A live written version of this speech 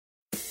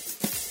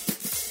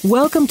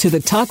Welcome to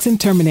the Toxin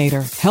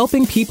Terminator,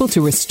 helping people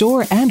to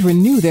restore and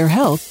renew their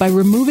health by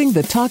removing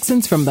the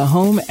toxins from the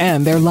home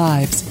and their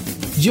lives.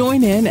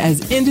 Join in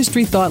as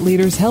industry thought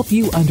leaders help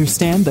you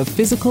understand the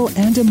physical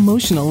and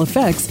emotional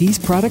effects these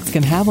products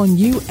can have on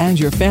you and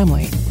your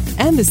family,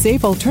 and the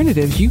safe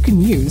alternatives you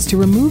can use to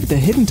remove the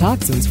hidden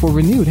toxins for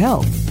renewed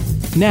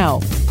health.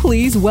 Now,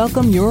 please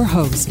welcome your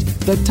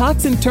host, the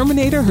Toxin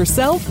Terminator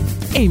herself,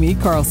 Amy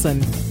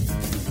Carlson.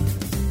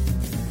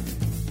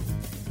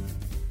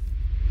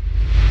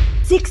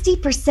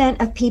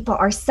 60% of people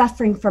are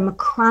suffering from a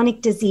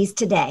chronic disease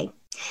today.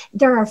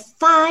 There are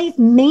 5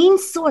 main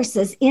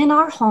sources in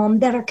our home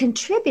that are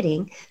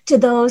contributing to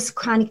those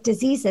chronic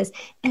diseases,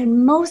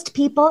 and most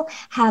people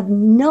have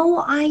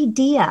no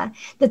idea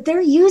that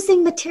they're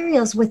using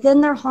materials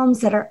within their homes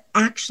that are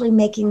actually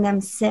making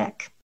them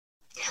sick.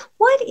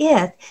 What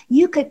if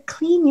you could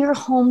clean your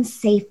home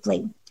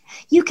safely?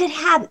 You could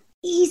have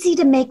easy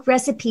to make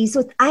recipes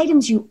with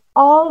items you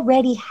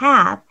already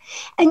have,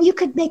 and you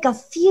could make a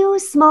few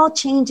small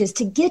changes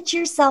to get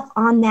yourself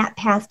on that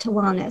path to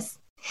wellness.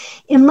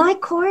 In my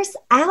course,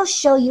 I'll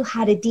show you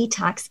how to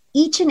detox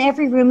each and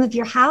every room of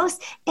your house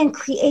and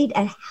create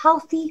a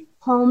healthy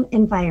home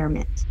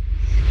environment.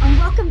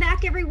 Welcome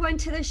back, everyone,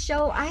 to the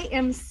show. I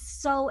am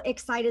so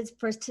excited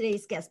for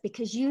today's guest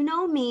because you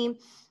know me.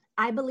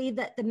 I believe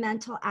that the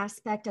mental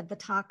aspect of the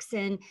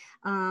toxin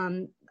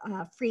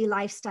free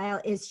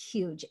lifestyle is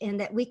huge, and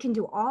that we can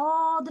do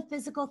all the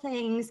physical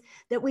things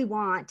that we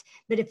want.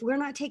 But if we're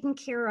not taking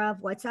care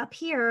of what's up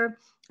here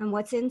and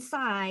what's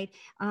inside,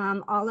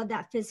 all of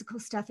that physical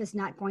stuff is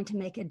not going to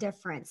make a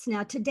difference.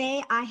 Now,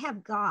 today I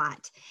have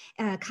got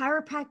a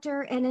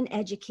chiropractor and an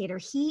educator.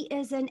 He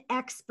is an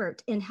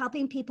expert in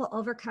helping people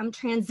overcome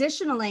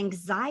transitional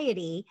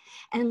anxiety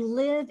and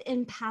live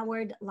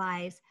empowered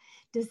lives.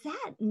 Does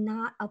that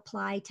not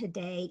apply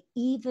today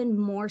even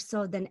more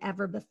so than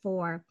ever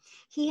before?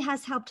 He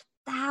has helped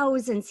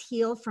thousands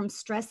heal from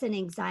stress and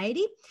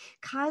anxiety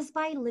caused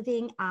by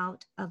living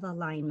out of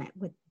alignment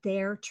with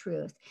their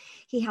truth.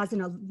 He has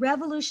a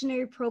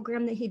revolutionary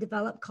program that he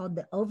developed called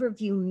the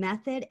Overview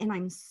Method, and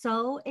I'm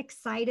so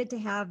excited to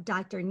have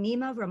Dr.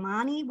 Nima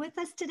Ramani with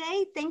us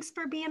today. Thanks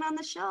for being on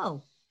the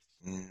show.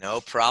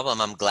 No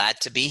problem. I'm glad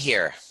to be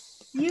here.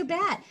 You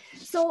bet.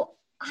 So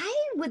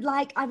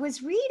I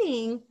was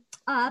reading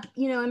up,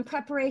 in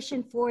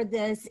preparation for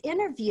this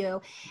interview,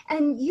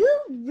 and you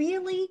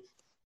really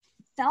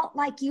felt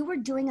like you were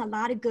doing a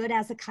lot of good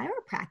as a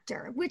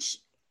chiropractor, which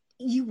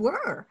you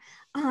were.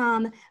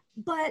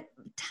 But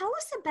tell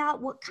us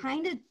about what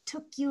kind of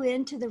took you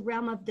into the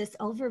realm of this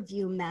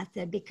overview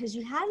method, because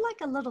you had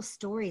like a little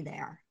story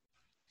there.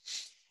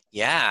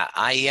 Yeah,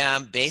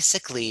 I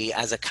basically,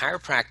 as a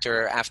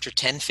chiropractor, after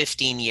 10,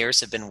 15 years,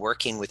 have been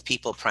working with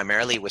people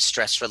primarily with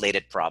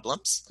stress-related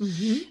problems.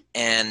 Mm-hmm.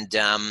 And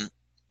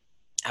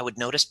I would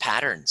notice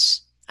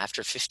patterns.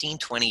 After 15,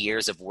 20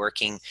 years of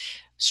working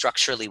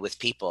structurally with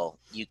people,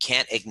 you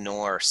can't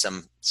ignore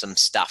some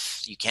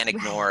stuff. You can't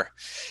ignore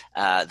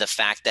the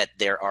fact that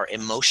there are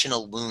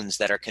emotional wounds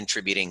that are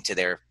contributing to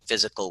their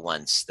physical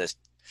ones.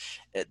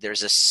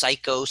 There's a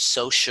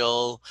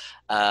psychosocial,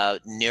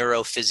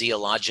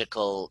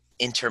 neurophysiological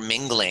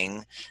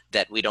intermingling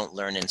that we don't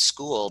learn in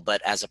school,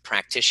 but as a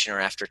practitioner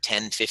after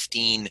 10,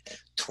 15,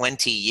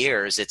 20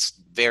 years, it's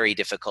very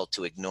difficult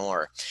to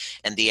ignore.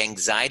 And the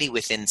anxiety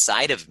within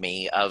inside of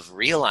me of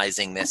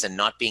realizing this and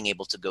not being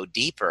able to go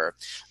deeper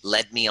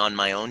led me on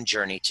my own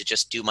journey to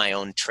just do my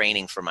own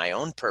training for my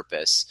own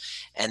purpose.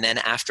 And then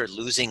after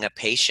losing a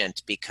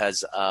patient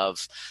because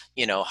of,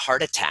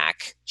 heart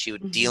attack, she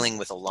was dealing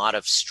with a lot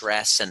of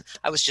stress, and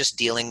I was just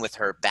dealing with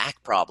her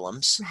back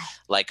problems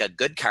like a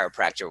good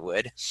chiropractor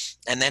would.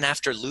 And then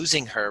after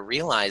losing her,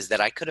 realized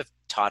that I could have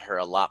taught her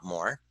a lot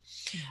more,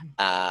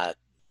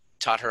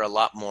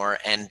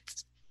 and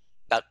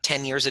about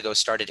 10 years ago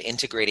started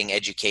integrating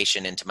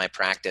education into my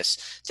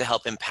practice to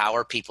help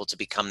empower people to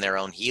become their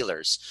own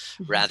healers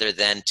rather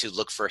than to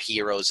look for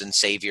heroes and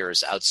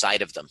saviors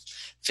outside of them.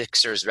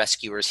 Fixers,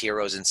 rescuers,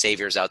 heroes, and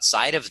saviors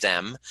outside of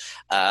them,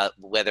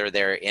 whether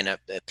they're in a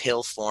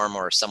pill form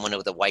or someone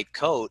with a white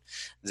coat,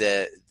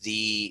 the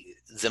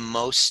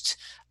most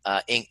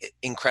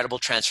incredible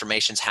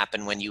transformations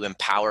happen when you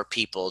empower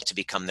people to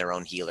become their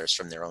own healers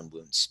from their own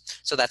wounds.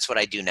 So that's what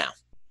I do now.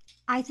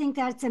 I think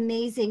that's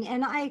amazing.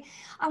 And I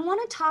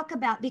want to talk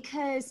about,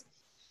 because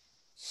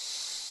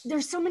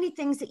there's so many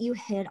things that you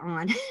hit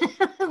on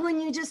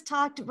when you just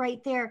talked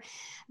right there.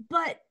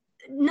 But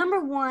number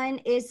one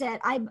is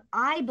that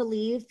I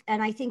believe,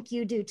 and I think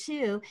you do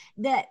too,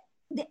 that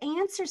the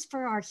answers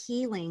for our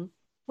healing,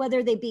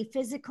 whether they be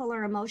physical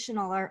or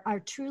emotional,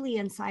 are truly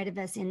inside of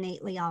us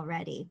innately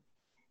already.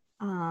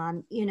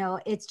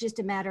 It's just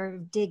a matter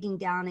of digging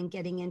down and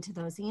getting into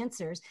those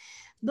answers.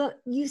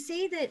 But you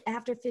say that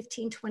after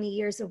 15, 20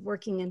 years of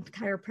working in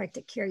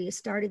chiropractic care, you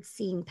started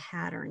seeing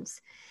patterns.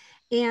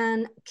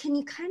 And can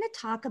you kind of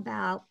talk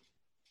about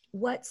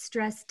what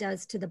stress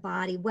does to the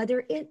body,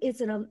 whether it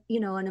is an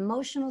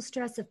emotional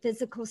stress, a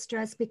physical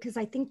stress, because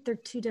I think they're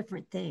two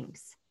different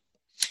things.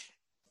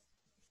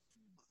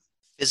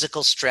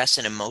 Physical stress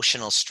and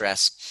emotional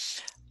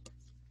stress,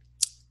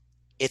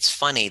 it's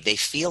funny, they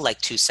feel like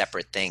two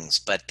separate things,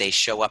 but they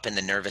show up in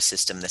the nervous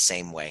system the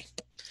same way,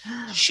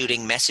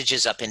 shooting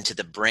messages up into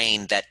the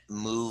brain that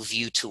move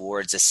you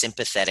towards a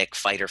sympathetic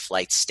fight or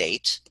flight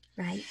state.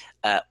 Right.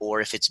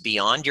 Or if it's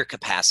beyond your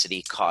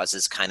capacity,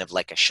 causes kind of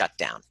like a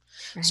shutdown.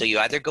 Right. So you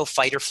either go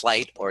fight or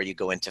flight, or you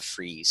go into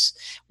freeze.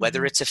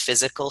 Whether it's a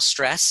physical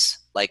stress,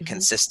 like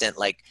consistent,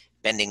 like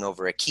bending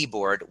over a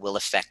keyboard, will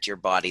affect your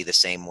body the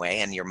same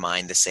way and your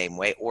mind the same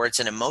way, or it's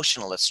an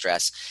emotional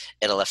stress,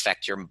 it'll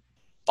affect your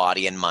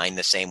body and mind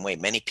the same way.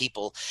 Many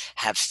people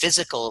have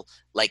physical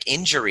like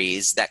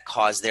injuries that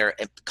cause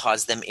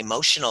them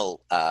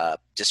emotional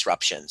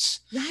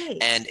disruptions. Right.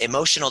 And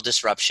emotional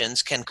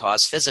disruptions can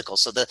cause physical.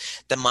 So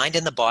the mind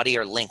and the body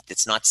are linked.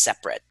 It's not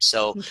separate.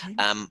 So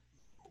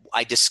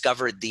I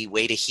discovered the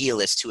way to heal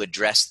is to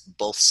address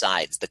both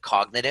sides, the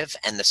cognitive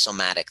and the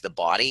somatic, the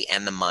body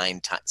and the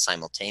mind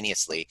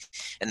simultaneously.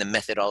 And the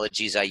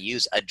methodologies I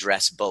use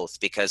address both,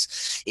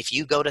 because if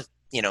you go to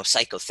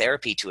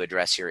psychotherapy to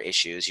address your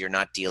issues, you're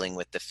not dealing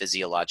with the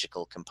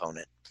physiological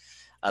component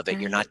of it.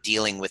 Right. You're not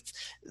dealing with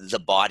the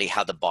body,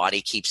 how the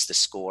body keeps the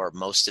score.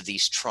 Most of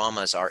these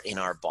traumas are in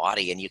our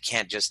body, and you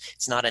can't just,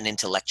 it's not an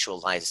intellectual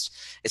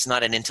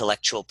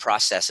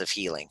process of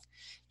healing.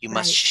 You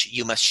must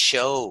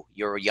show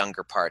your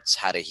younger parts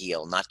how to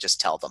heal, not just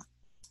tell them.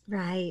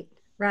 Right.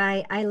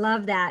 Right. I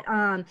love that.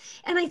 And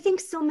I think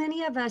so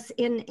many of us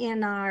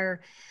in our,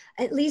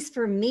 at least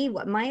for me,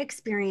 what my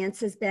experience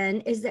has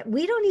been is that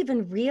we don't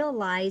even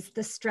realize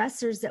the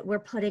stressors that we're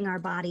putting our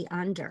body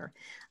under.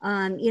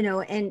 Have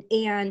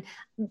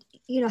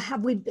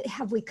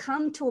we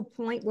come to a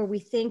point where we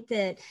think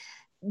that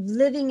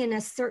living in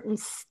a certain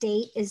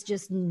state is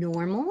just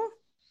normal?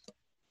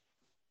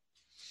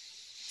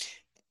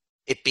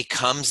 It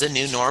becomes a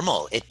new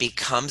normal. It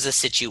becomes a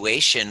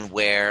situation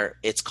where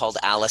it's called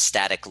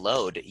allostatic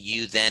load.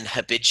 You then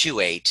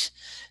habituate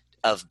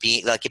of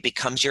being like, it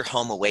becomes your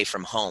home away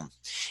from home.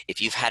 If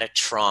you've had a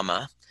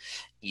trauma,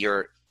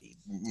 you're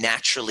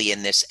naturally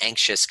in this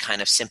anxious kind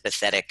of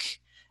sympathetic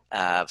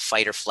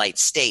fight or flight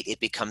state. It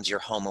becomes your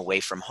home away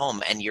from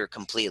home, and you're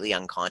completely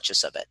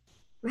unconscious of it.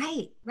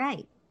 Right.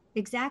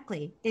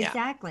 Exactly.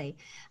 Yeah.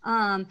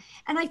 And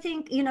I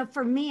think,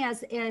 for me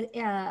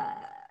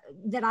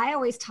that I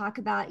always talk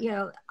about,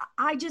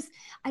 I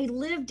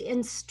lived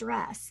in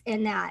stress,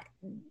 in that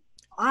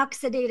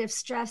oxidative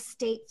stress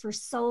state for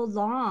so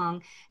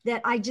long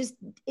that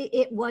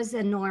it was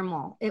a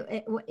normal.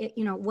 It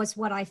was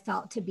what I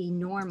felt to be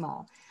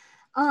normal.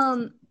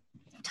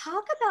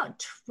 Talk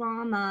about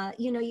trauma.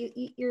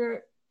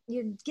 You're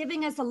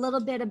giving us a little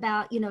bit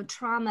about,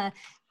 trauma.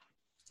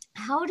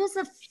 How does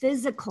a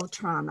physical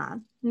trauma,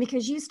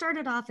 because you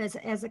started off as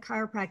a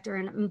chiropractor,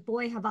 and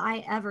boy, have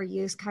I ever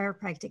used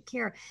chiropractic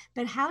care,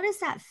 but how does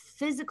that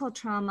physical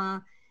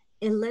trauma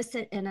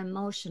elicit an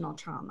emotional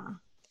trauma?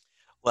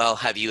 Well,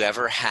 have you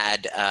ever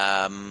had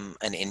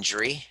an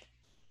injury?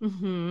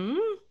 Mm-hmm.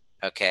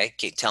 Okay.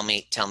 Tell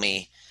me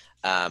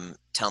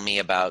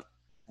about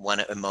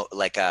one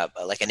like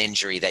an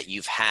injury that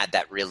you've had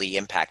that really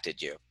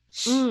impacted you.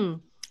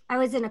 I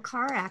was in a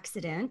car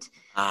accident.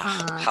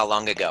 How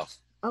long ago?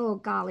 Oh,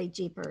 golly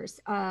jeepers.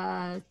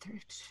 20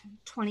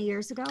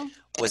 years ago.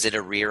 Was it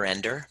a rear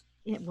ender?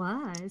 It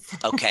was.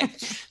 Okay.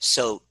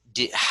 So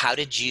how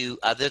did you,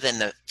 other than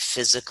the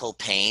physical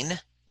pain,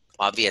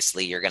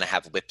 obviously you're going to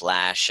have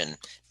whiplash and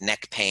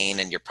neck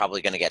pain, and you're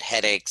probably going to get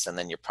headaches, and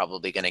then you're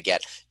probably going to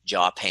get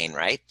jaw pain,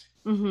 right?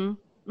 Mm-hmm.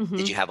 Mm-hmm.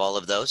 Did you have all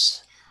of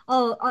those?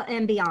 Oh,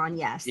 and beyond,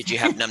 yes. Did you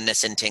have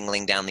numbness and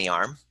tingling down the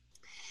arm?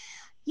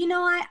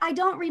 I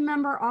don't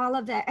remember all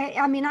of that.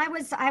 I mean, I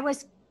was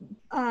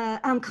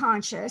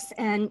unconscious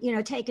and,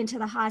 taken to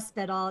the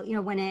hospital,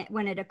 when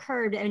it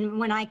occurred. And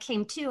when I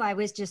came to, I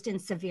was just in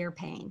severe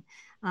pain.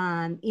 So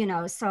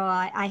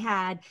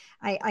I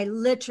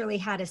literally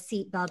had a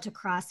seatbelt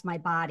across my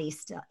body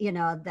still,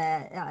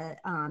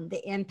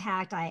 the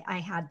impact,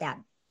 I had that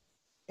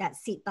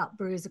seatbelt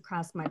bruise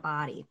across my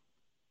body.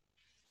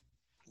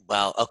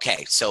 Well,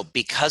 okay. So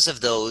because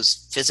of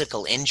those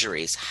physical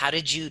injuries,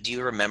 do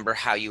you remember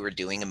how you were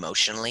doing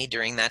emotionally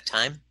during that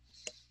time?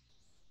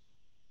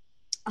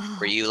 Oh.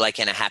 Were you like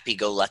in a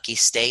happy-go-lucky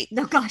state?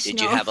 No, gosh, Did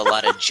no. you have a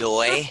lot of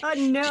joy?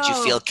 No. Did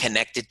you feel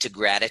connected to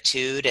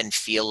gratitude and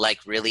feel like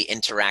really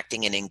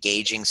interacting and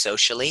engaging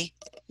socially?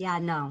 Yeah,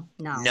 no.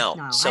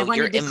 So I wanted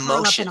your to curl up in a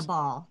emotions,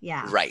 ball.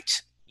 Yeah. right.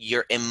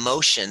 Your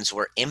emotions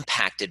were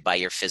impacted by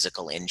your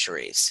physical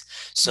injuries.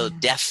 So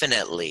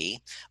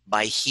definitely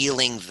by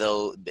healing,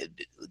 though,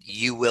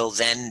 you will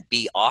then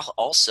be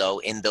also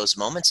in those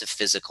moments of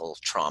physical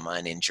trauma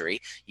and injury,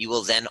 you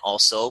will then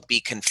also be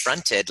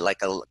confronted,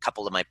 like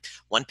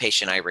one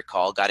patient I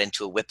recall got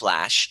into a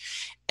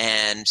whiplash,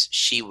 and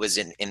she was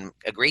in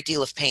a great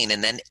deal of pain.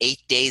 And then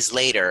 8 days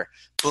later,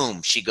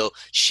 boom,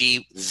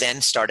 she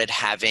then started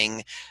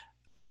having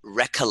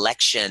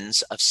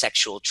recollections of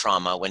sexual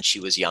trauma when she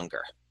was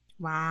younger.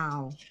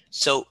 Wow.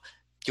 So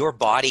your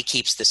body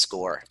keeps the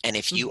score. And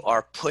if you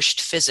are pushed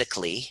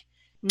physically,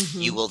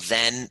 you will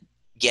then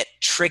get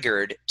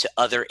triggered to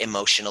other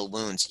emotional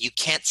wounds. You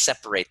can't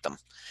separate them.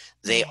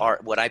 They are,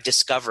 what I've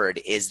discovered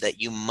is that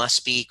you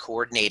must be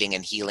coordinating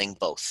and healing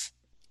both.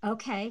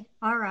 Okay.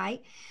 All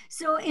right.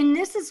 So, and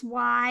this is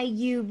why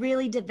you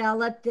really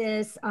developed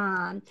this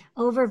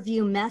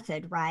overview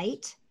method,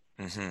 right?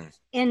 Mm-hmm.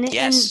 And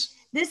Yes.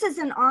 this is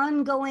an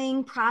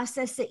ongoing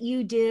process that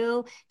you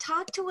do.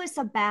 Talk to us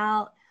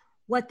about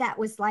what that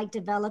was like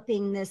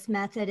developing this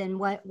method and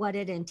what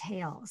it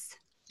entails.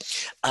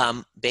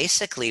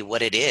 Basically,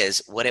 what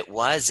it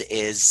was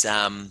is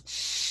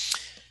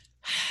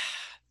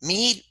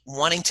me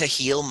wanting to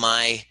heal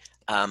my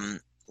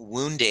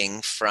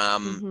wounding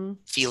from Mm-hmm.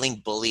 feeling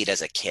bullied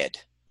as a kid,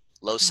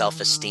 low Oh,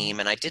 self-esteem,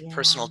 and I did yeah.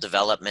 personal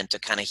development to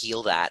kind of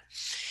heal that.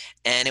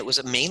 And it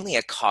was mainly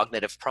a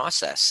cognitive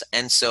process.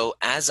 And so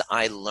as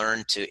I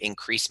learned to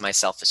increase my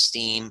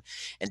self-esteem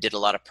and did a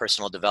lot of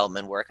personal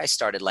development work, I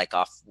started like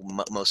off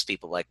most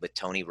people like with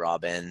Tony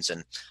Robbins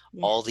and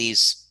Yeah. all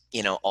these,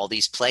 all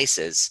these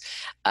places.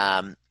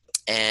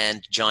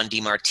 And John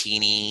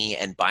DeMartini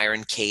and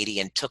Byron Katie,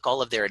 and took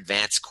all of their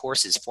advanced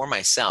courses for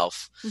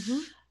myself. Mm-hmm.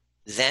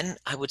 Then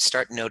I would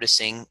start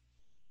noticing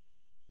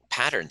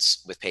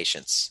patterns with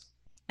patients.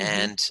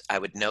 Mm-hmm. And I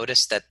would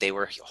notice that they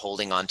were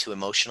holding on to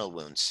emotional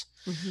wounds.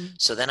 Mm-hmm.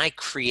 So then I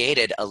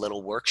created a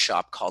little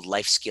workshop called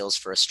Life Skills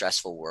for a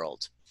Stressful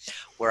World,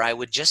 where I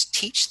would just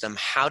teach them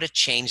how to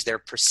change their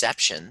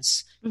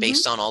perceptions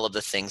based on all of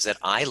the things that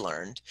I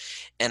learned.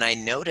 And I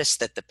noticed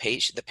that the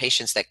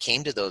patients that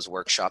came to those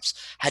workshops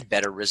had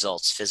better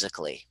results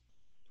physically.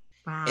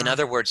 In Wow.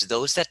 other words,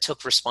 those that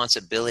took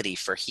responsibility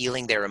for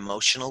healing their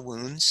emotional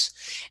wounds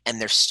and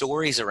their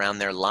stories around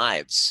their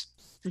lives,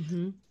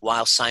 Mm-hmm.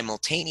 while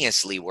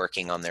simultaneously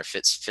working on their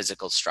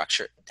physical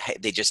structure,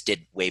 they just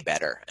did way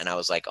better. And I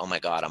was like, oh my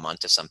God, I'm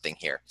onto something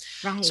here.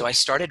 So I Right.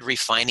 started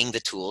refining the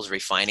tools,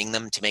 refining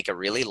them. To make a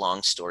really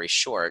long story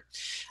short,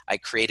 I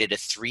created a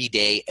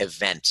 3-day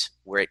event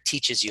where it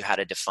teaches you how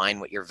to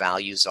define what your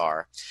values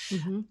are,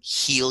 Mm-hmm.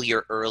 heal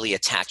your early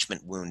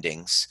attachment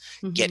woundings,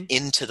 get Mm-hmm.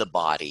 into the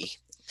body,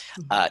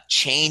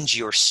 change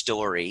your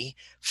story,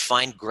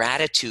 find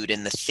gratitude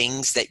in the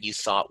things that you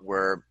thought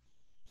were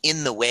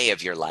in the way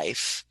of your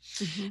life,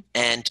 Mm-hmm.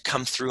 and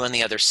come through on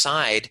the other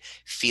side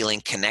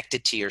feeling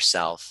connected to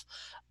yourself,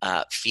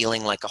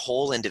 feeling like a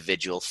whole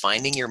individual,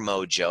 finding your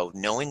mojo,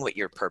 knowing what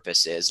your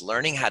purpose is,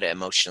 learning how to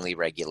emotionally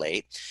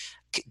regulate,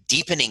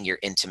 deepening your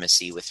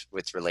intimacy with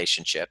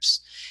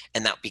relationships.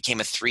 And that became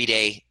a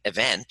 3-day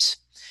event.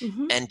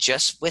 Mm-hmm. And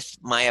just with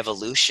my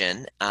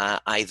evolution,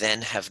 I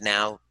then have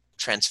now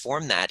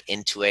transformed that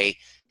into a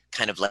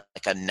kind of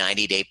like a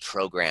 90-day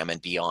program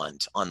and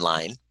beyond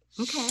online.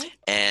 Okay.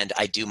 And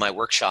I do my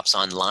workshops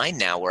online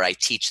now where I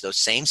teach those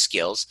same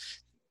skills.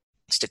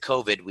 Thanks to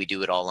COVID, we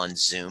do it all on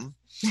Zoom.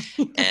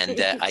 And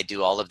I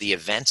do all of the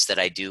events that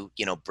I do,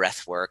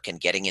 breath work and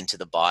getting into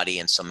the body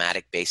and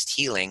somatic-based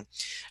healing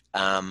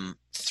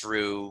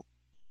through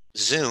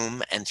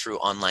Zoom and through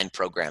online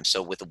programs.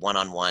 So with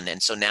one-on-one.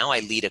 And so now I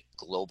lead a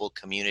global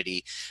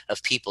community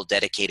of people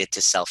dedicated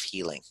to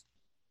self-healing.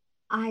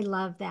 I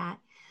love that.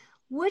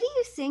 What do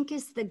you think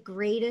is the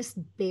greatest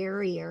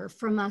barrier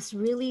from us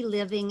really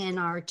living in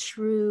our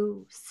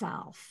true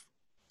self?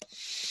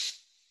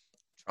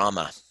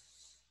 Trauma.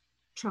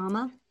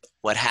 Trauma?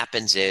 What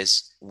happens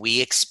is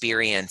we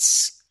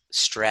experience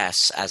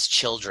stress as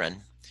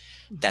children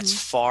that's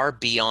Mm-hmm. far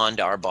beyond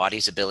our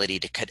body's ability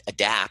to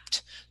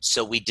adapt.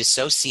 So we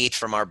dissociate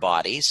from our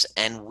bodies,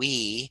 and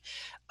we,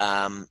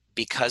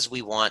 because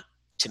we want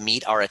to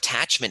meet our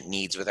attachment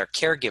needs with our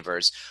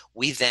caregivers,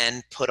 we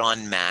then put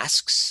on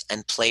masks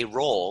and play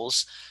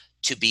roles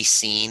to be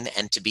seen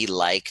and to be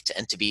liked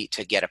and to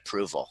get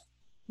approval.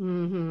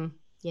 Mm-hmm.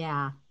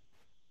 Yeah.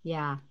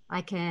 Yeah.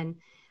 I can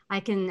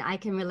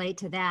relate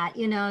to that.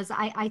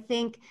 I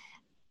think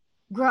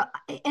grow.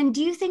 And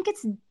do you think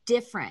it's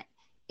different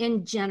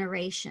in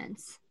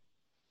generations,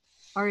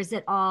 or is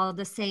it all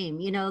the same?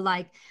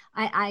 Like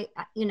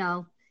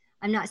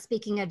I'm not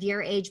speaking of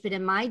your age, but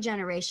in my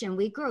generation,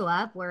 we grew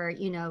up where,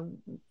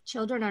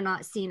 children are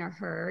not seen or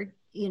heard.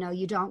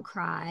 You don't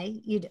cry,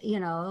 you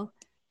know.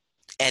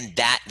 And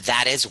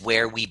that is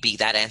where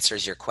that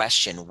answers your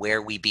question,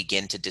 where we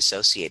begin to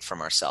dissociate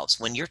from ourselves.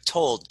 When you're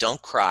told,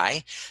 don't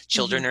cry,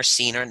 children Mm-hmm. are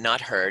seen or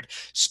not heard,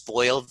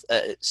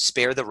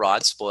 spare the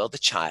rod, spoil the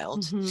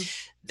child, Mm-hmm.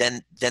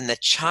 then the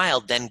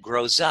child then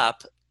grows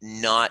up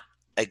not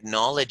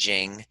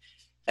acknowledging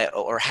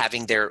or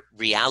having their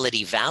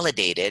reality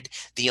validated.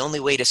 The only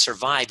way to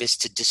survive is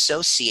to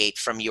dissociate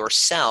from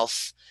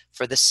yourself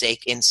for the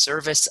sake, in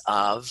service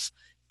of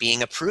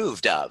being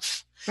approved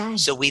of. Right.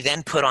 So we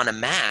then put on a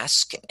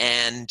mask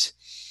and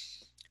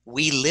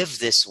we live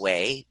this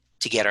way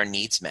to get our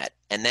needs met.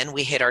 And then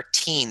we hit our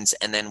teens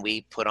and then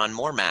we put on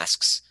more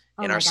masks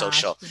Oh in my our gosh.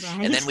 social.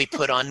 Right. And then we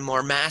put on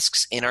more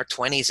masks in our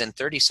 20s and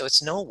 30s. So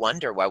it's no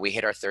wonder why we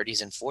hit our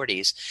 30s and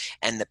 40s.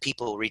 And the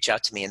people reach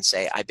out to me and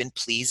say, I've been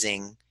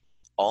pleasing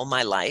all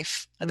my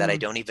life that I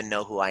don't even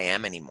know who I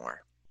am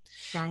anymore.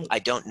 Right. I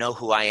don't know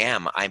who I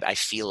am. I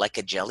feel like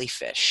a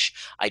jellyfish.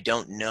 I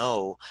don't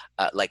know,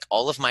 like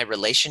all of my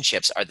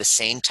relationships are the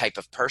same type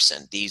of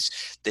person.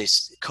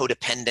 This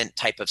codependent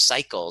type of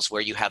cycles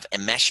where you have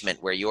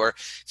enmeshment, where your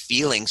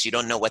feelings, you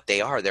don't know what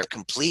they are. They're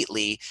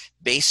completely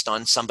based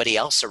on somebody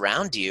else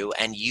around you.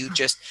 And you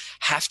just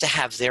have to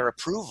have their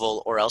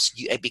approval, or else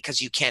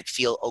because you can't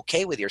feel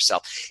okay with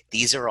yourself.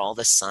 These are all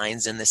the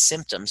signs and the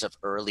symptoms of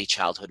early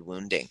childhood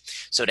wounding.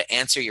 So to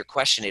answer your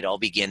question, it all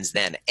begins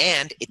then.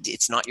 And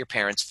it's not your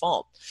parents'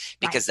 fault,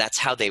 because that's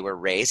how they were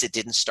raised. It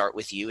didn't start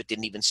with you. It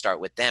didn't even start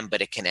with them,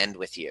 but it can end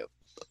with you.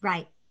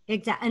 Right.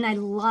 Exactly. And I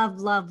love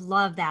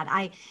that.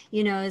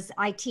 As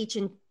I teach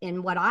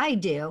in what I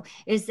do,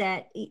 is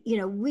that,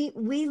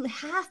 we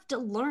have to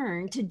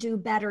learn to do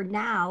better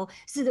now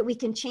so that we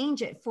can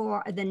change it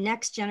for the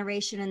next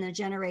generation and the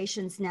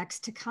generations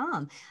next to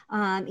come.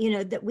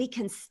 That we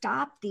can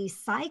stop these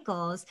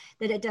cycles,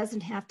 that it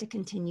doesn't have to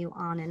continue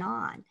on and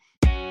on.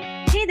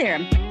 Hey there.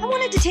 I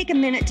wanted to take a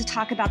minute to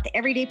talk about the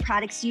everyday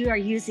products you are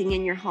using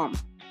in your home.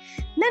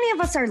 Many of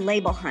us are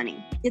label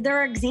hunting.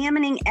 They're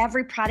examining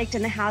every product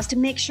in the house to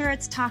make sure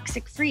it's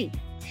toxic free.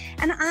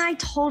 And I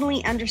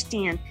totally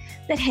understand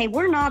that, hey,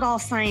 we're not all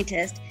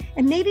scientists,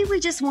 and maybe we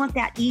just want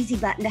that easy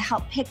button to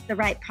help pick the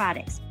right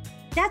products.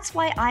 That's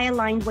why I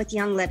aligned with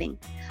Young Living,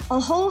 a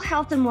whole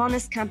health and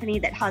wellness company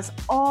that has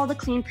all the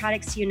clean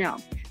products you know,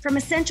 from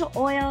essential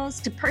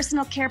oils to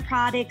personal care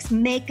products,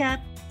 makeup,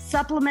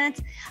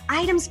 supplements,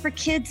 items for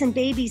kids and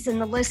babies, and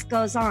the list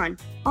goes on.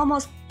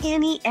 Almost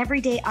any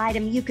everyday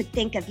item you could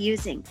think of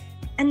using.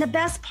 And the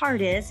best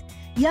part is,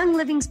 Young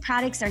Living's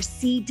products are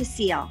seed to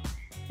seal.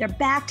 They're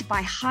backed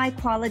by high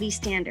quality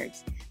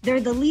standards. They're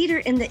the leader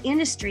in the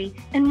industry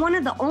and one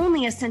of the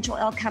only essential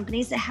oil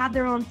companies that have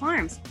their own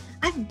farms.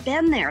 I've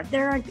been there.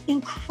 They're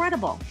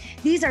incredible.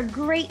 These are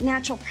great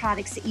natural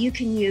products that you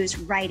can use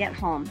right at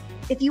home.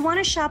 If you want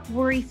to shop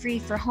worry-free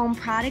for home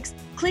products,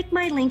 click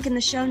my link in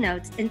the show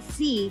notes and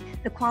see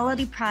the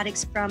quality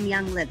products from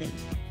Young Living.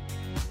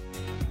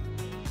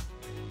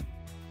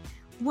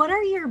 What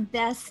are your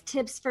best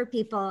tips for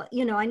people?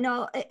 I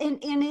know,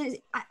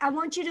 I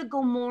want you to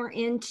go more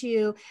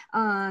into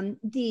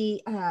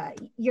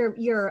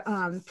your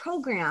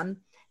program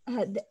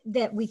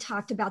that we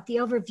talked about, the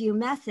overview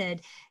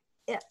method.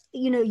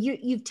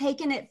 You've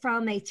taken it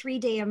from a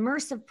 3-day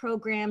immersive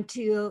program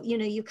to,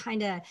 you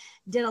kind of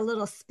did a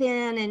little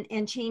spin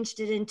and changed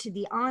it into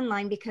the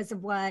online because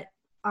of what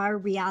our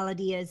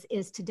reality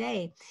is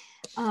today.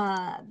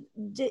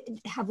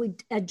 Have we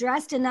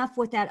addressed enough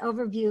with that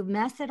overview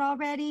method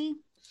already?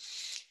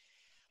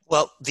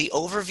 Well, the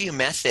overview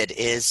method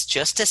is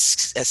just a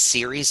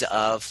series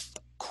of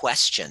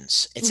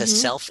questions. It's a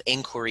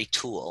self-inquiry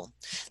tool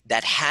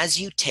that has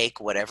you take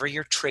whatever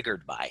you're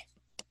triggered by.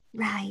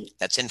 Right.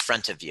 That's in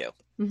front of you.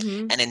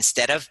 And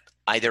instead of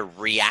either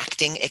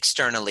reacting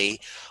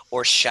externally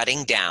or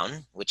shutting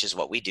down, which is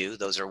what we do,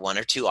 those are one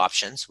or two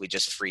options. We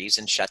just freeze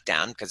and shut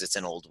down because it's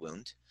an old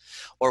wound,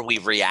 or we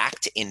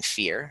react in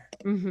fear.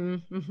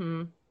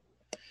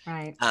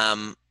 Right.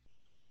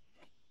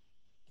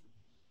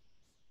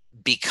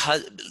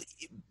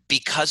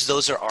 Because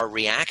those are our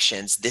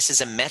reactions, this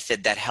is a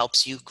method that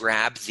helps you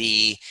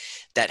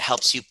that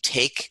helps you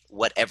take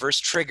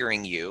whatever's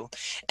triggering you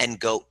and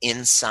go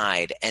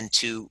inside and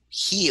to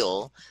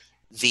heal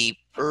the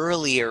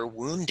earlier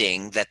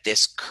wounding that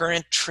this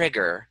current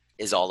trigger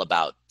is all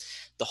about.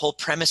 The whole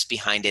premise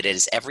behind it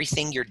is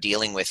everything you're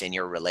dealing with in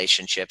your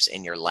relationships,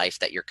 in your life,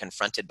 that you're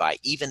confronted by,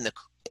 even the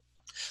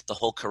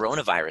whole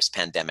coronavirus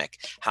pandemic,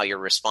 how you're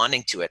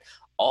responding to it,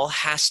 all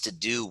has to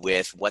do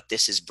with what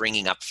this is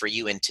bringing up for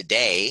you in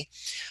today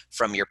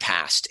from your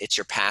past. It's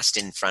your past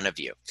in front of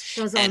you.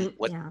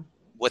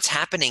 What's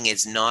happening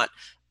is not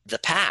the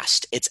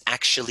past. It's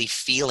actually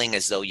feeling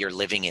as though you're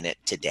living in it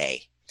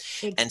today.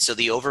 And so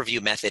the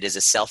overview method is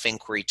a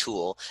self-inquiry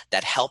tool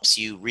that helps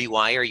you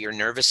rewire your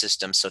nervous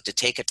system. So to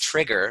take a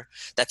trigger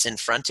that's in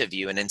front of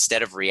you, and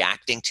instead of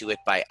reacting to it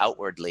by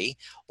outwardly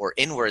or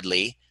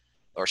inwardly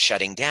or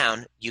shutting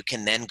down, you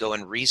can then go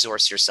and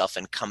resource yourself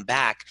and come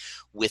back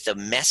with a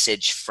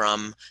message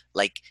from,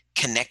 like,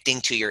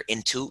 connecting to your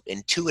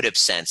intuitive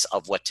sense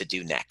of what to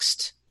do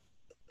next.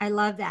 I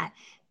love that.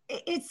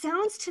 It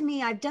sounds to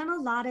me, I've done a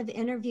lot of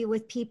interview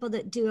with people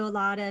that do a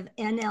lot of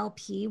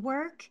NLP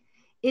work.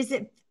 Is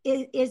it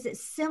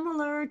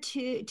similar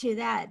to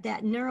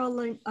that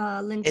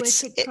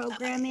linguistic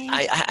programming?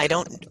 I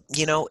don't,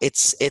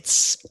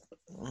 it's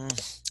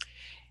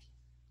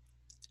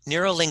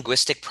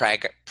neuro-linguistic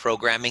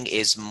programming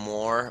is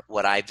more,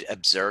 what I've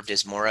observed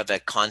is more of a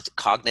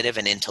cognitive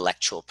and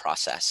intellectual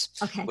process.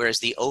 Okay. Whereas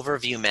the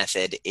overview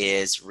method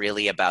is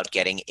really about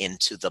getting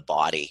into the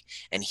body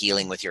and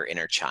healing with your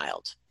inner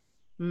child.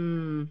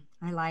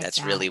 I like That's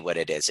that. really what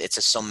it is. It's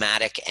a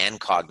somatic and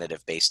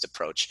cognitive based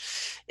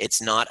approach.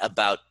 It's not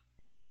about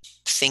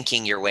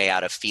thinking your way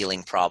out of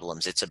feeling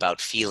problems. It's about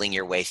feeling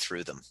your way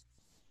through them.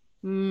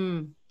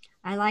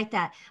 I like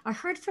that. I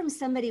heard from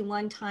somebody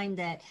one time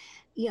that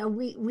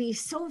we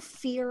so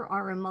fear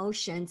our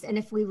emotions, and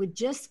if we would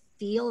just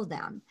feel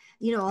them,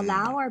 Mm.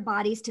 allow our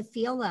bodies to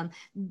feel them,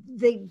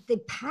 they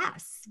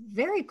pass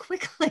very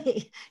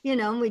quickly.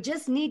 And we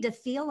just need to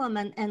feel them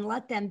and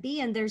let them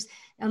be. And there's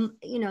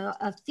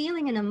a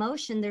feeling and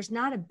emotion. There's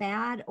not a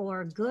bad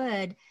or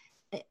good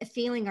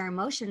feeling or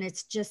emotion.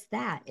 It's just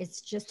that.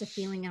 It's just a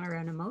feeling or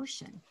an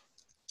emotion.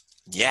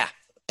 Yeah.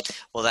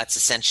 Well, that's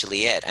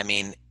essentially it. I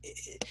mean,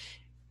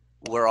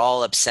 we're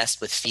all obsessed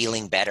with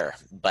feeling better,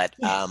 but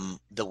Yeah.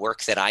 the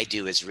work that I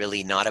do is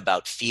really not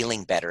about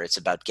feeling better. It's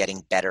about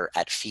getting better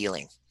at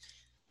feeling,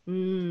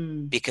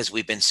 Mm. because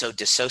we've been so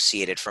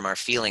dissociated from our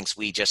feelings.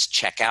 We just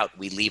check out,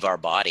 we leave our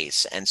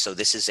bodies. And so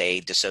this is a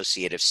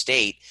dissociative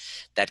state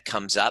that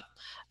comes up.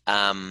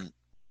 Um,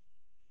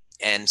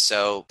 and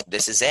so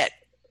this is it.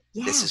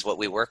 This Yeah. is what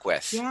we work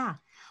with. Yeah.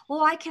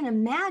 Well, I can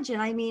imagine.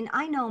 I mean,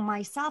 I know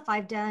myself,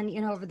 I've done,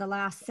 over the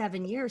last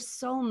 7 years,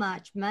 so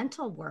much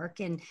mental work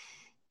and,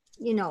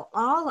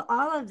 all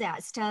of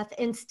that stuff.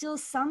 And still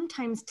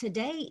sometimes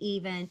today,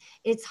 even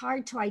it's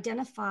hard to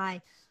identify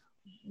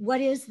what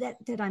is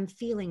that I'm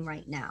feeling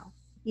right now.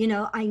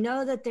 I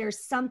know that there's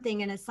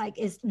something, and it's like,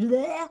 is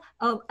bleh,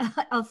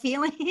 a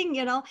feeling,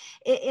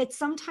 it's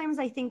sometimes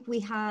I think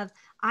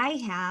I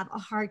have a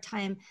hard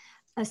time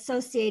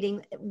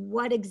associating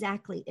what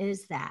exactly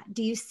is that.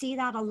 Do you see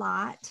that a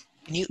lot?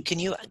 Can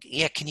you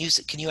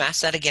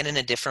ask that again in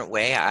a different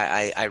way?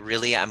 I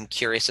really, I'm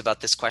curious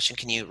about this question.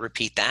 Can you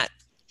repeat that?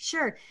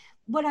 Sure.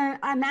 What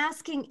I'm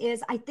asking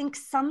is, I think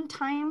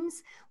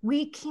sometimes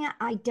we can't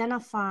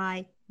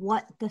identify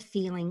what the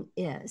feeling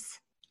is.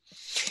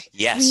 We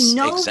Yes,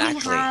 know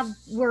exactly.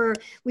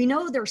 we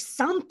know there's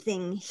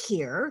something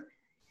here,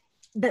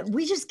 but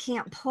we just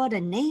can't put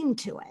a name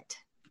to it.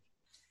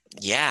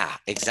 Yeah,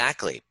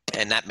 exactly.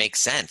 And that makes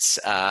sense.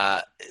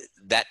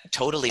 That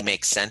totally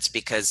makes sense,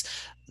 because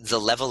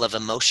the level of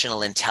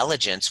emotional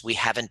intelligence, we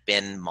haven't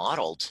been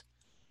modeled.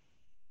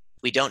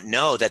 We don't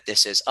know that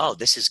this is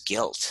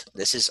guilt.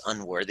 This is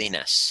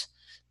unworthiness.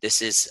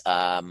 This is,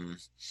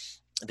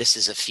 this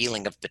is a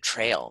feeling of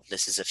betrayal.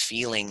 This is a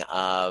feeling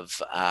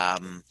of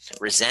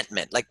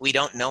resentment. Like, we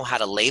don't know how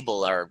to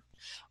label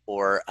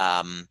or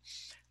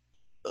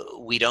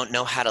we don't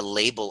know how to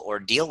label or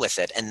deal with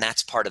it. And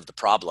that's part of the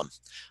problem.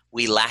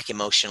 We lack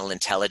emotional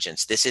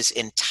intelligence. This is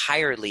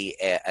entirely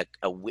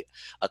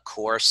a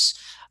course,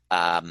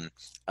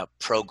 a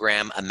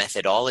program, a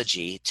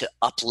methodology to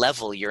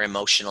up-level your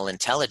emotional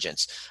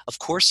intelligence. Of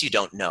course you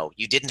don't know.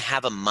 You didn't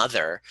have a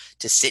mother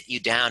to sit you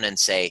down and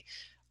say,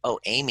 "Oh,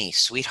 Amy,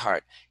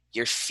 sweetheart,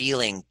 you're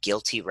feeling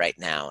guilty right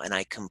now, and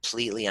I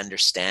completely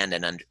understand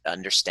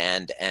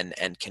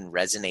and can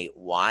resonate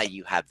why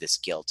you have this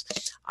guilt.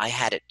 I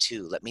had it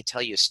too. Let me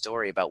tell you a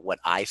story about what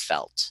I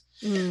felt."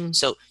 Mm.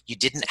 So you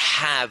didn't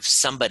have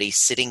somebody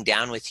sitting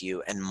down with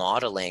you and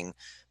modeling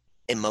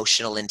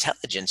emotional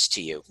intelligence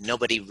to you.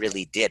 Nobody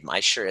really did. I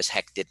sure as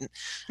heck didn't.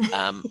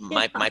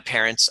 My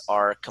parents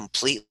are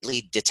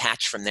completely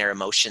detached from their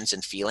emotions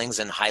and feelings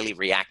and highly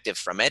reactive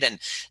from it. And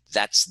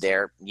that's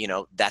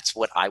that's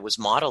what I was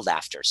modeled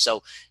after.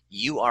 So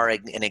you are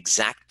an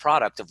exact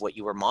product of what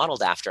you were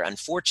modeled after.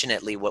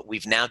 Unfortunately, what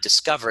we've now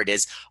discovered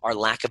is our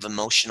lack of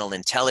emotional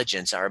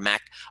intelligence, our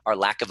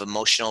lack of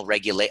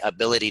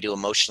ability to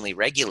emotionally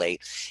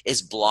regulate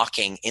is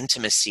blocking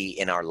intimacy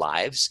in our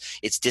lives.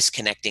 It's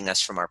disconnecting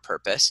us from our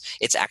purpose.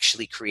 It's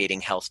actually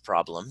creating health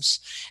problems.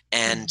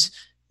 And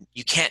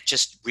you can't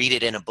just read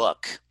it in a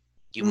book.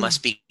 You Mm.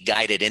 must be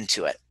guided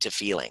into it, to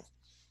feeling.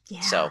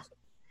 Yeah. So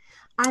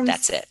I'm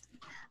that's it.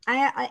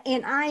 I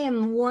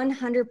am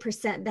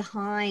 100%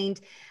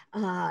 behind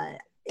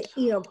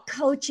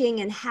coaching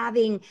and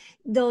having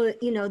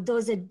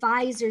those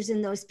advisors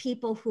and those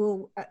people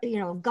who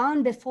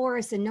gone before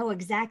us and know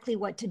exactly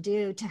what to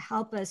do to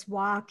help us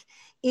walk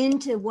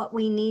into what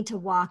we need to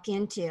walk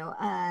into.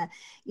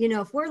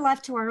 If we're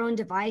left to our own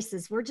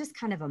devices, we're just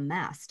kind of a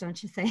mess,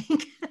 don't you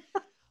think?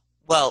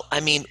 Well,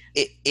 I mean,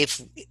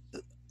 if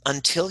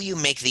until you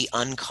make the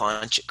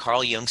unconscious,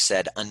 Carl Jung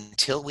said,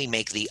 until we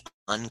make the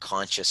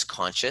unconscious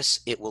conscious,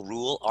 it will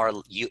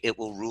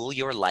rule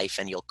your life,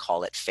 and you'll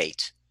call it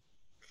fate.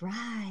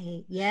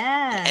 Right.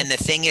 And the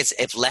Yes. thing is,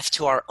 if left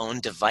to our own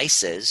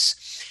devices,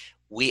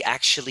 we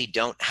actually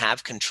don't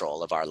have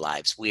control of our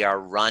lives. We are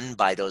run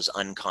by those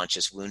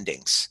unconscious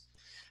woundings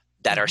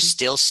that are Mhm.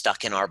 still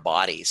stuck in our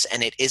bodies.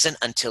 And it isn't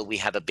until we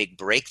have a big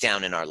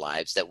breakdown in our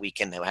lives that we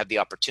can have the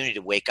opportunity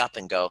to wake up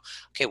and go,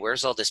 okay,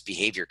 where's all this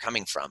behavior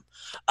coming from?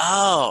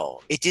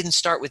 Oh, it didn't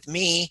start with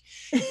me.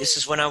 This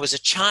is when I was a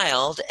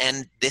child,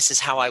 and this is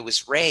how I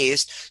was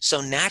raised.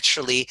 So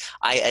naturally,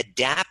 I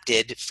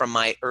adapted from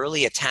my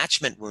early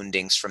attachment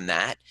woundings from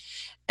that.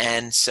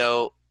 And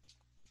so,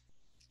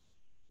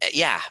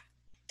 yeah.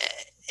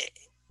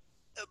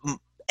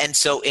 And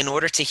so in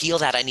order to heal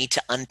that, I need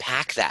to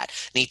unpack that.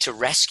 I need to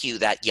rescue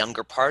that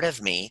younger part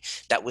of me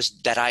that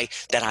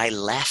I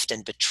left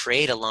and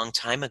betrayed a long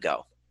time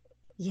ago.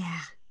 Yeah.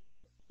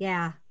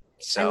 Yeah. I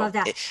So, love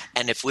that.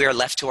 and if we are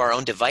left to our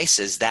own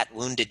devices, that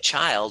wounded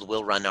child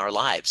will run our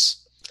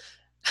lives.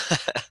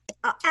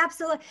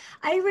 Absolutely.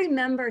 I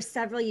remember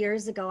several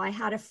years ago, I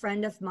had a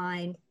friend of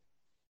mine.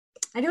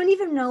 I don't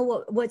even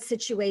know what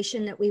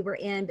situation that we were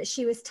in, but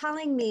she was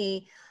telling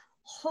me,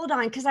 hold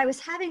on, because I was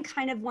having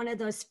kind of one of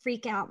those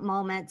freak out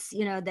moments,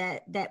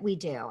 that we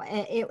do.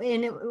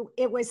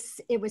 It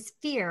was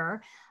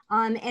fear,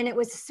 and it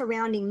was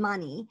surrounding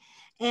money.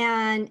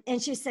 And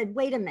she said,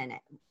 wait a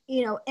minute,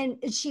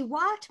 and she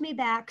walked me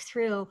back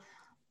through,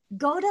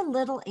 go to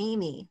little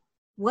Amy.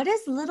 What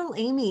is little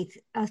Amy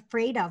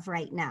afraid of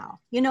right now?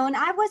 And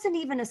I wasn't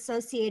even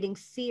associating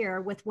fear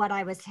with what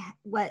I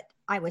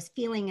was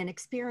feeling and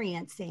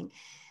experiencing.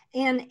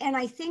 And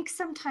I think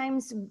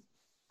sometimes,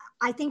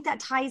 I think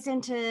that ties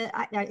into,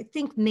 I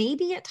think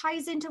maybe it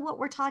ties into what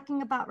we're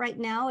talking about right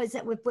now, is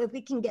that if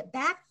we can get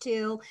back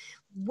to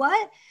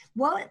what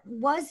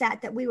was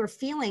that we were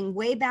feeling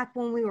way back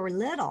when we were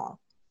little,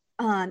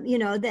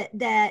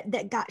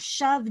 that got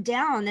shoved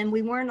down and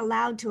we weren't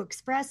allowed to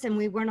express and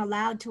we weren't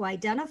allowed to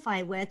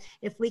identify with.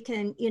 If we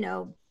can,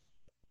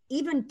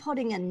 even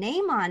putting a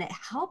name on it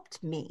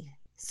helped me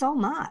so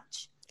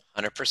much.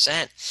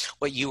 100%.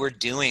 What you were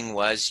doing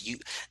was you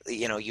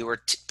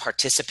were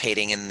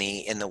participating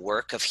in the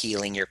work of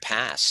healing your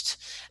past.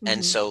 Mm-hmm.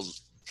 And so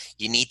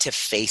you need to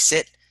face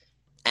it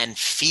and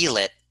feel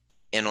it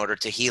in order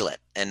to heal it.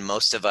 And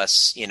most of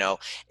us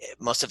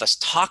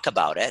talk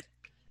about it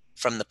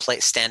from the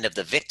stand of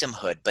the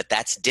victimhood, but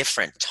that's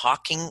different.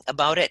 Talking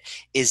about it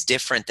is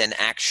different than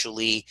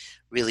actually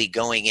really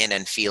going in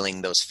and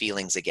feeling those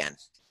feelings again.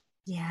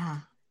 Yeah.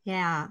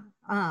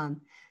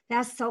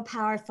 That's so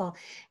powerful.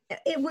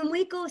 When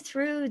we go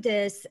through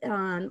this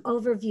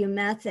overview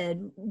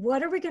method,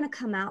 what are we going to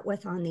come out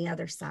with on the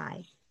other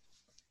side?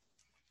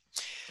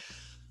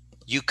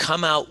 You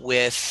come out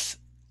with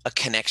a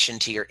connection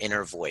to your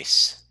inner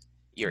voice,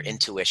 your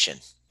intuition.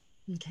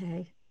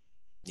 Okay.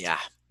 Yeah.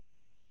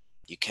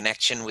 Your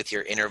connection with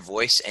your inner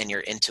voice and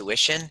your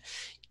intuition,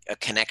 a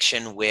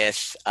connection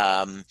with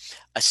a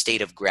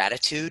state of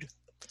gratitude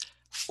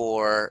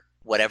for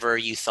whatever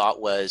you thought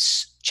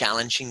was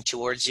challenging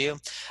towards you,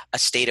 a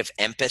state of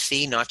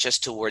empathy, not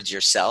just towards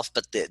yourself,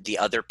 but the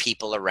other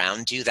people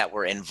around you that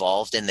were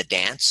involved in the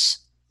dance.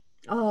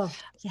 Oh,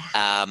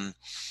 yeah.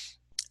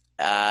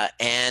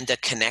 And a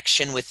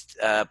connection with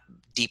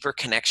deeper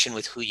connection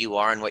with who you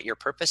are and what your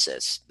purpose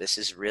is. This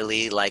is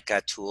really like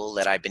a tool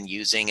that I've been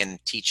using and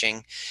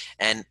teaching,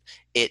 and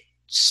it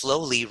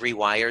slowly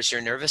rewires your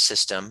nervous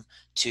system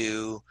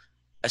to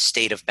a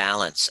state of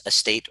balance, a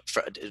state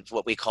for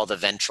what we call the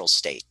ventral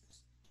state.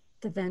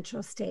 The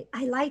ventral state.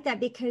 I like that,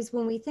 because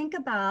when we think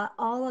about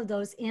all of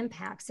those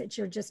impacts that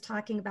you're just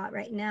talking about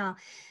right now,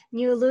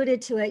 you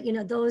alluded to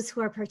it, those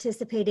who are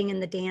participating in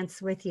the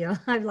dance with you.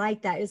 I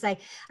like that. Is I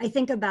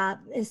think about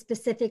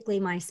specifically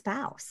my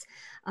spouse,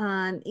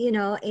 and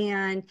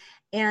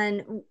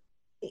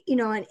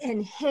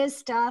his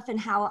stuff and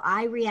how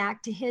I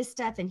react to his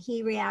stuff and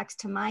he reacts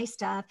to my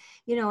stuff,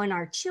 and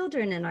our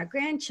children and our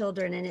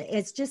grandchildren. And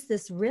it's just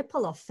this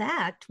ripple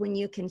effect when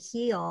you can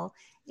heal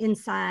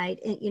inside,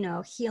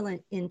 heal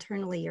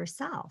internally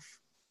yourself.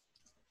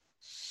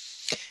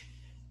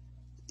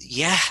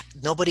 Yeah,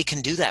 nobody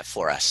can do that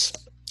for us.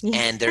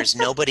 And there's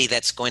nobody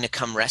that's going to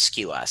come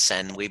rescue us.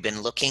 And we've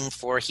been looking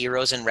for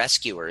heroes and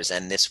rescuers.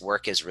 And this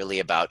work is really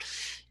about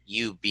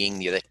you being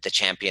the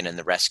champion and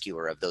the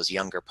rescuer of those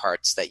younger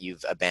parts that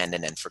you've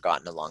abandoned and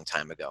forgotten a long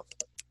time ago.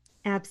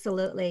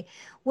 Absolutely.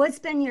 What's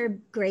been your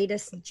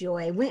greatest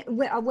joy?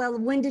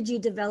 When did you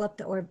develop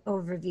the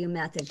overview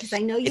method? Because I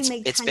know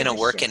it's been a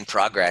work in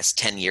progress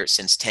 10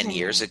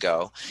 years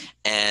ago.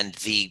 And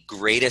the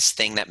greatest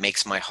thing that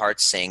makes my heart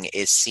sing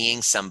is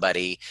seeing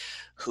somebody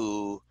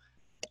who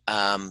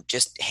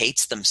just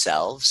hates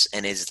themselves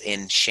and is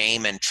in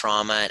shame and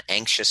trauma and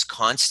anxious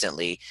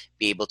constantly,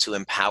 be able to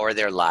empower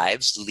their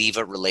lives, leave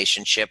a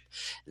relationship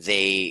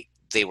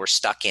they were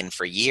stuck in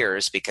for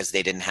years because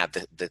they didn't have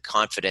the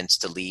confidence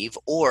to leave,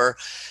 or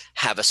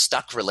have a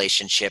stuck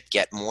relationship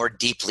get more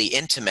deeply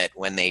intimate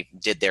when they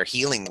did their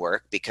healing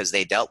work because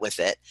they dealt with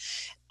it,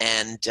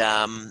 and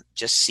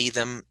just see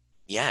them,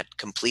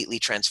 completely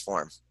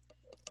transform.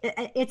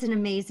 It's an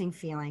amazing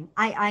feeling.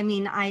 I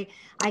mean, I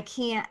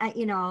can't,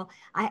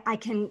 I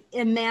can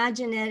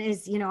imagine it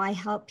as, I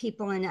help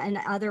people in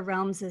other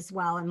realms as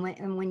well.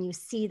 And when you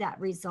see that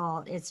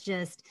result,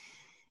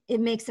 it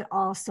makes it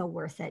all so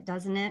worth it,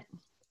 doesn't it?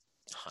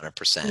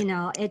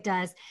 100%. It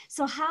does.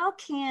 So how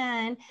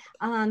can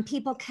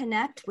people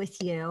connect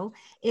with you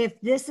if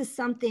this is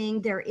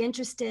something they're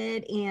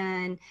interested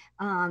in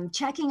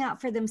checking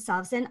out for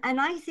themselves? And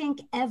I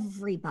think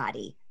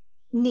everybody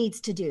needs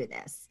to do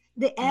this.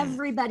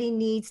 Everybody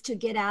needs to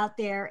get out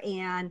there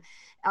and,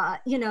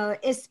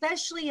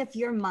 especially if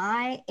you're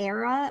my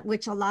era,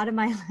 which a lot of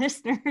my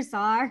listeners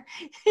are,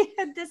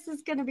 this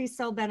is going to be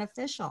so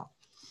beneficial.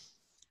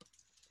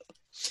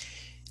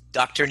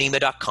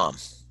 drnima.com.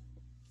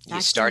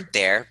 You start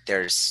there.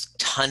 There's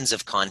tons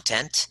of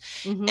content.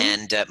 Mm-hmm.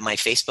 And my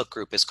Facebook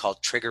group is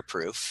called Trigger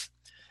Proof.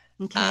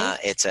 Okay.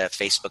 It's a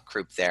Facebook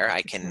group there.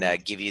 I can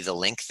give you the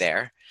link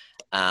there.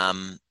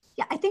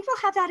 Yeah, I think we'll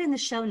have that in the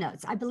show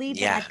notes. I believe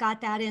that I've got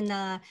that in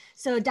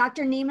so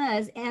Dr. Nima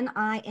is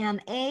Nima.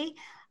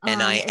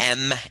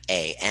 Nima.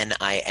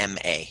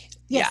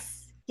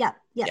 Yes. Yeah.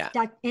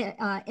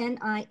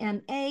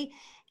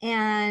 Nima.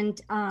 And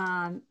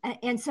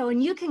so,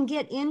 and you can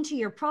get into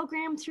your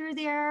program through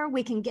there.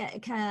 We can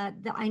get,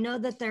 I know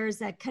that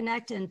there's a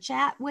connect and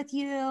chat with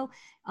you,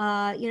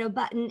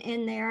 button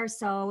in there.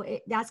 So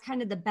that's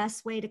kind of the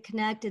best way to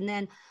connect. And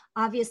then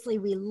obviously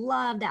we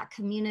love that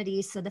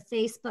community. So the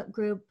Facebook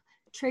group,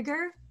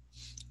 Trigger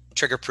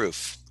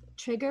Proof.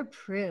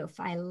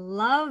 I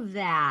love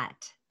that.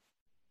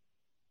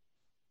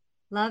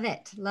 Love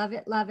it.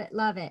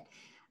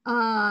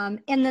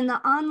 And then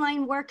the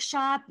online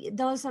workshop,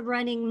 those are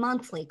running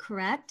monthly,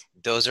 correct?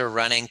 Those are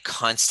running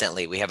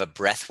constantly. We have a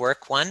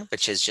breathwork one,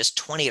 which is just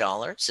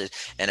 $20,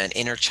 and an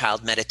inner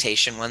child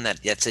meditation one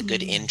that's a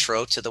good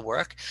intro to the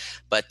work.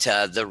 But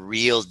the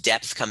real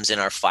depth comes in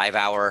our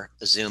 5-hour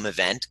Zoom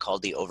event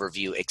called the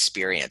Overview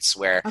Experience,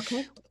 where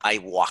I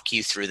walk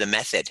you through the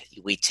method.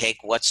 We take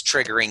what's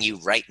triggering you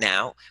right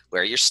now,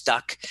 where you're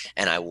stuck,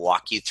 and I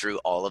walk you through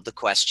all of the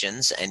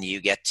questions, and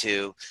you get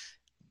to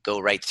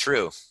go right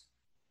through.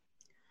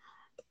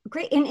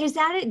 Great. And is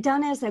that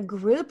done as a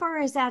group or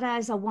is that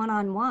as a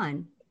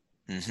one-on-one?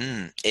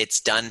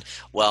 It's done.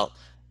 Well,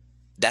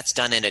 that's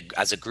done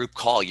as a group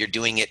call. You're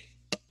doing it.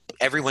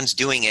 Everyone's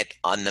doing it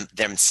on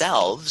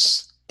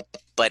themselves,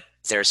 but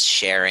there's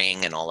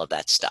sharing and all of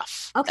that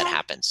stuff that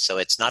happens. So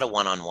it's not a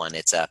one-on-one.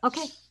 It's a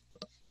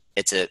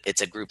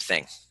group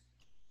thing.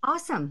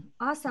 Awesome.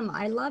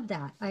 I love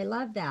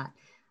that.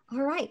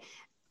 All right.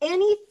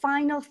 Any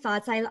final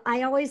thoughts?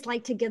 I always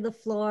like to give the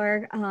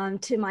floor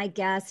to my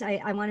guests.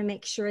 I want to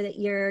make sure that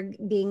you're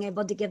being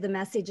able to give the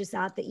messages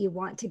out that you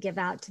want to give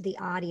out to the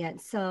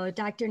audience. So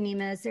Dr.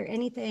 Nima, is there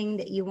anything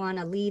that you want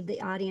to leave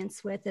the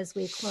audience with as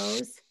we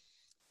close?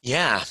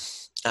 Yeah.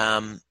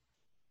 The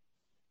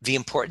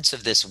importance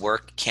of this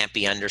work can't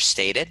be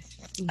understated.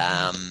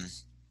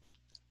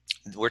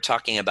 We're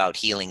talking about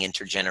healing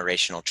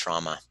intergenerational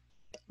trauma.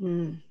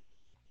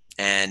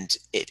 And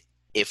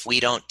if we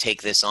don't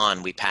take this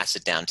on, we pass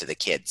it down to the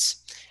kids,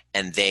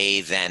 and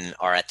they then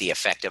are at the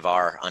effect of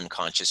our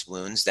unconscious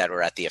wounds that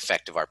were at the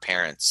effect of our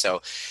parents.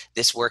 So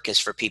this work is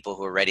for people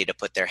who are ready to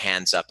put their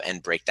hands up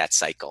and break that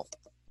cycle.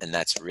 And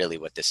that's really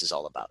what this is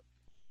all about.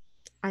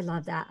 I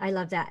love that.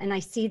 And I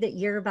see that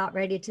you're about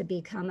ready to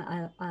become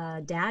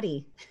a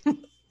daddy.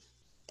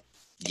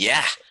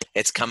 Yeah,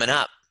 it's coming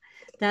up.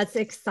 That's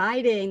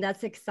exciting.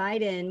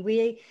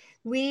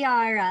 We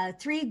are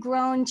 3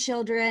 grown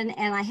children,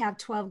 and I have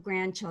 12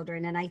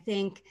 grandchildren. And I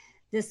think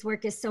this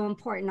work is so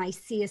important. I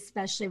see,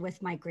 especially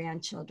with my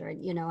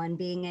grandchildren, and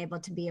being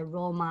able to be a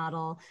role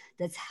model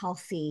that's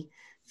healthy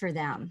for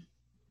them.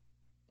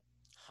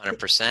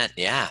 100%.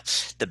 Yeah.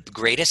 The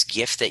greatest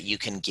gift that you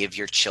can give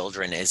your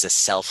children is a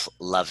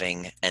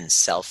self-loving and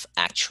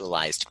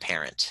self-actualized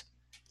parent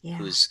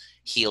who's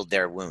healed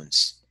their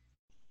wounds.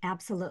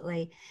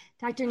 Absolutely.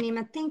 Dr.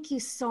 Nima, thank you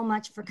so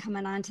much for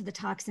coming on to the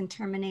Toxin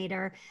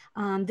Terminator.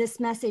 This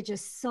message is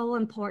so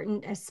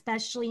important,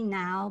 especially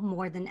now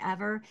more than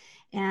ever.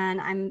 And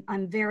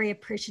I'm very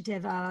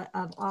appreciative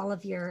of all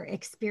of your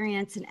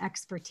experience and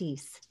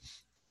expertise.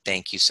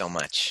 Thank you so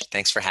much.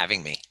 Thanks for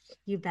having me.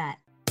 You bet.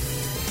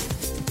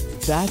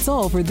 That's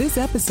all for this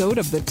episode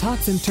of the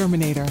Toxin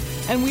Terminator,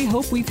 and we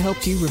hope we've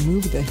helped you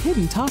remove the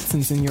hidden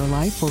toxins in your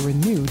life for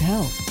renewed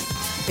health.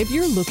 If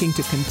you're looking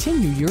to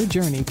continue your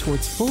journey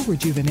towards full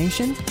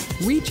rejuvenation,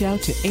 reach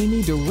out to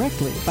Amy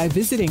directly by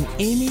visiting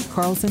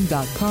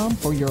amycarlson.com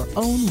for your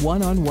own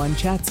one-on-one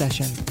chat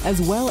session,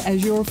 as well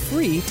as your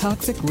free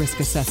toxic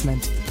risk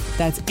assessment.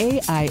 That's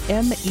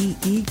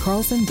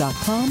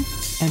AIMEEcarlson.com.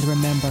 And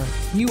remember,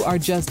 you are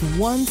just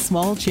one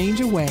small change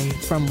away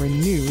from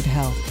renewed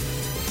health.